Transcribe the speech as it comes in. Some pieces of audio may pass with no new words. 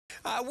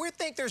We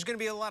think there's going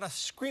to be a lot of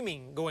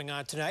screaming going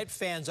on tonight.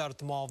 Fans out at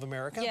the Mall of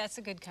America. Yeah, it's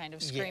a good kind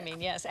of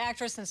screaming, yes.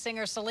 Actress and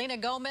singer Selena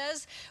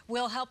Gomez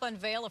will help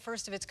unveil a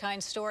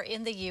first-of-its-kind store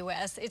in the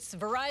U.S. It's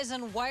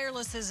Verizon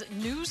Wireless's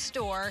new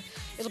store.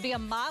 It'll be a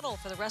model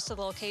for the rest of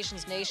the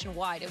locations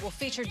nationwide. It will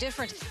feature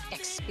different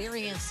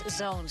experience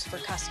zones for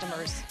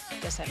customers. I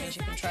guess that means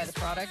you can try the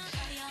product.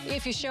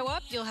 If you show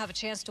up, you'll have a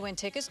chance to win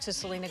tickets to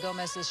Selena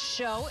Gomez's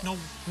show.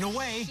 No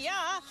way.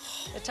 Yeah,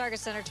 at Target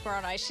Center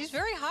tomorrow night. She's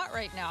very hot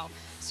right now.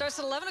 Starts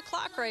at 11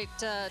 o'clock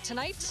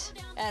tonight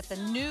at the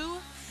new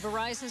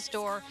Verizon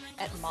store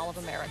at Mall of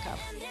America.